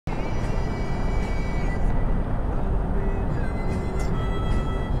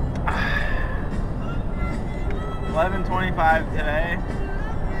6:25 today.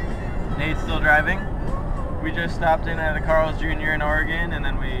 Nate's still driving. We just stopped in at a Carl's Jr. in Oregon, and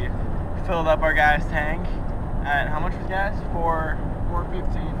then we filled up our gas tank at, how much was gas?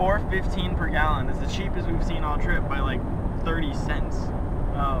 $4.15 per gallon. It's the cheapest we've seen all trip by like 30 cents.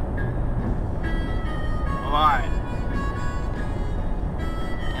 Oh. A lot.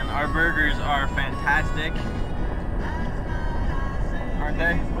 And our burgers are fantastic. Aren't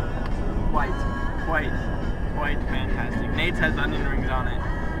they? Quite fantastic. Nate's has onion rings on it.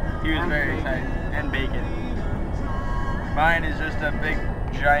 He was very excited. And bacon. Mine is just a big,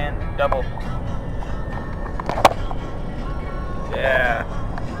 giant double. Yeah.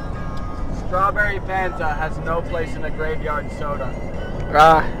 Strawberry Fanta has no place in a graveyard soda.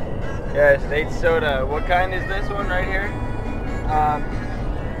 Ah, yes, Nate's soda. What kind is this one right here?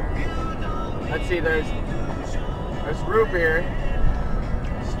 Let's see, there's root beer,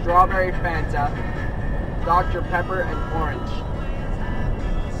 strawberry Fanta, Dr. Pepper, and orange.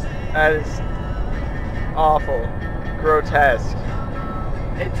 That is awful. Grotesque.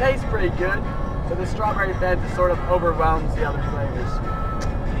 It tastes pretty good, but the strawberry Fanta sort of overwhelms the other flavors.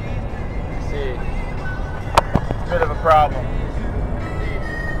 See, bit of a problem.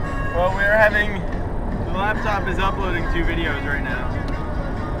 Well, the laptop is uploading 2 videos right now.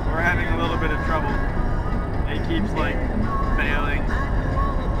 We're having a little bit of trouble. It keeps like failing.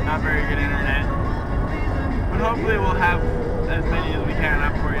 Not very good internet. But hopefully we'll have as many as we can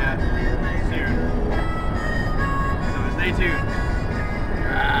up for you soon. So stay tuned.